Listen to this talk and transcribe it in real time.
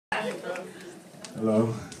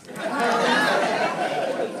Hello.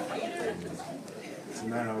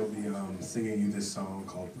 Tonight I will be singing you this song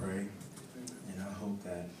called Pray. And I hope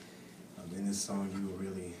that in this song you will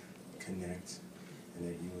really connect and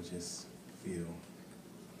that you will just feel.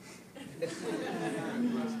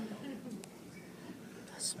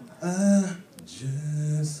 I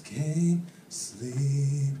just can't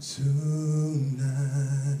sleep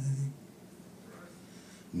tonight,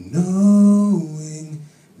 knowing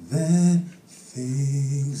that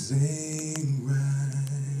things ain't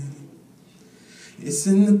right. It's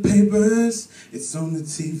in the papers, it's on the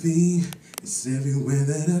TV, it's everywhere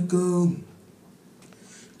that I go.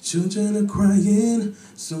 Children are crying,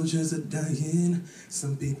 soldiers are dying,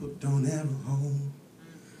 some people don't have a home.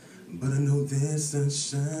 But I know there's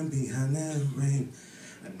sunshine behind that rain.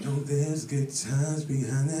 I know there's good times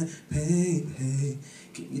behind that pain. Hey,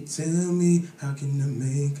 can you tell me how can I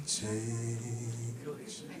make a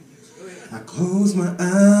change? I close my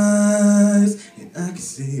eyes and I can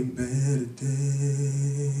see a better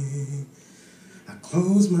day. I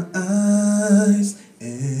close my eyes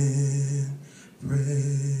and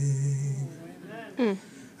pray.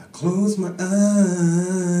 I close my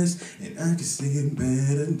eyes and I can see a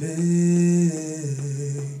better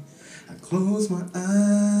day. I close my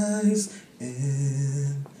eyes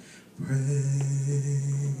and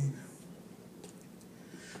pray.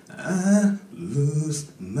 I lose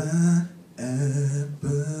my appetite,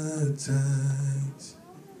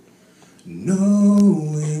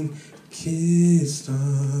 knowing kids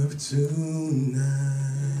starve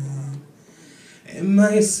tonight. Am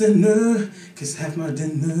I a sinner? 'Cause half my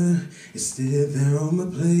dinner is still there on my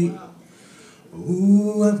plate.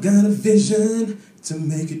 Ooh, I've got a vision to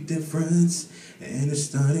make a difference, and it's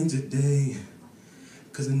starting today.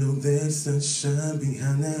 'Cause I know there's sunshine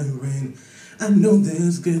behind that rain. I know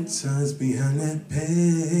there's good times behind that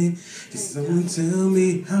pain. Can someone tell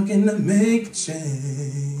me how can I make a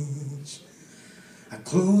change? I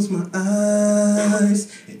close my eyes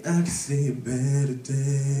and I can see a better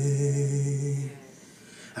day.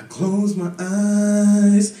 I close my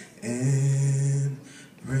eyes and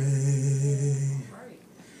pray.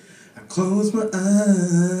 I close my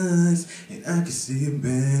eyes and I can see a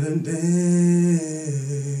better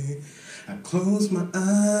day. I close my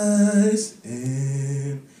eyes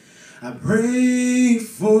and I pray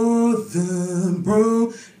for the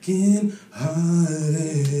broken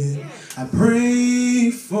hearted. I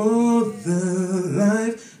pray for the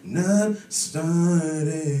life not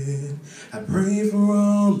started. I pray for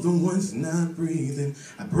all the ones not breathing.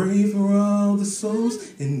 I pray for all the souls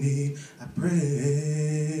in need. I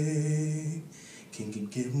pray. Can you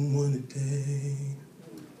give them one a day?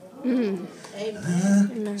 I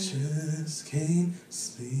just can't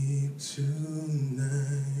sleep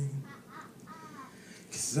tonight.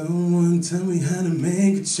 Can someone tell me how to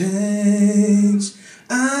make a change?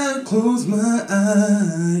 I close my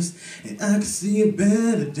eyes and I can see a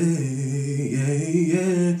better day. Yeah,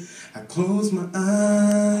 yeah. I close my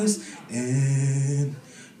eyes and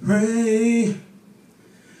pray.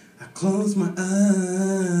 I close my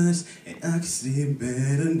eyes and I can see a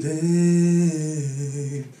better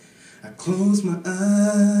day. I close my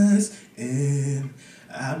eyes and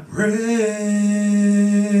I pray.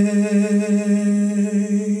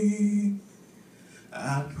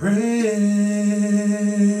 I pray.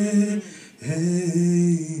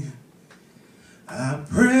 Hey, I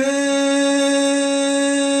pray.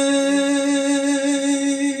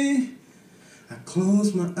 I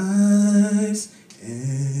close my eyes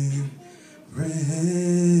and pray.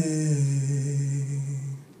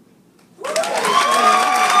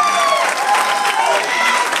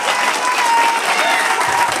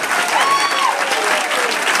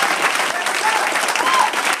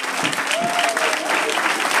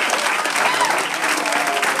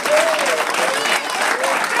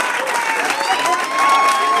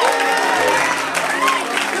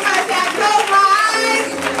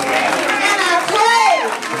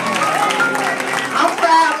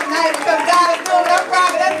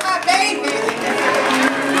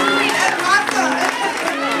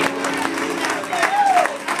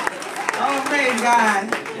 God.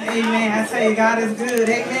 Amen. I tell you, God is good.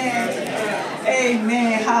 Amen.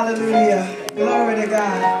 Amen. Hallelujah. Glory to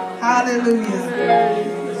God. Hallelujah.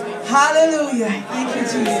 Hallelujah. Thank you,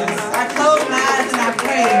 Jesus. I close my eyes and I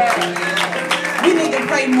pray. We need to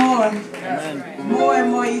pray more. More and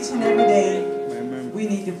more each and every day. We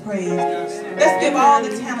need to pray. Let's give all the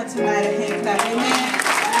talent tonight a hand clap. Amen.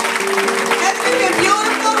 Let's make it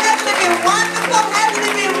beautiful. Let's make it wonderful. Let's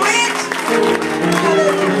make it rich.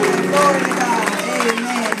 Hallelujah. Glory to God.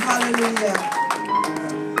 Amen. Hallelujah.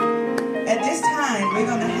 At this time, we're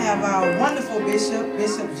going to have have our wonderful Bishop,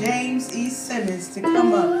 Bishop James E. Simmons, to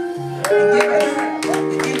come up and give us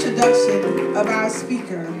the introduction of our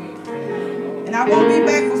speaker. And I won't be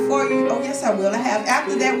back before you. Oh, yes, I will.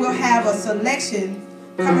 After that, we'll have a selection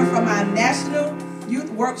coming from our National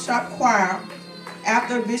Youth Workshop Choir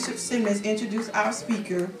after Bishop Simmons introduced our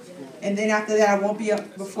speaker. And then after that, I won't be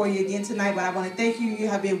up before you again tonight, but I want to thank you. You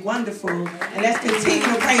have been wonderful. And let's continue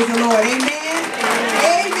to praise the Lord. Amen.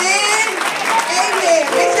 Amen.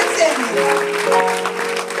 Amen.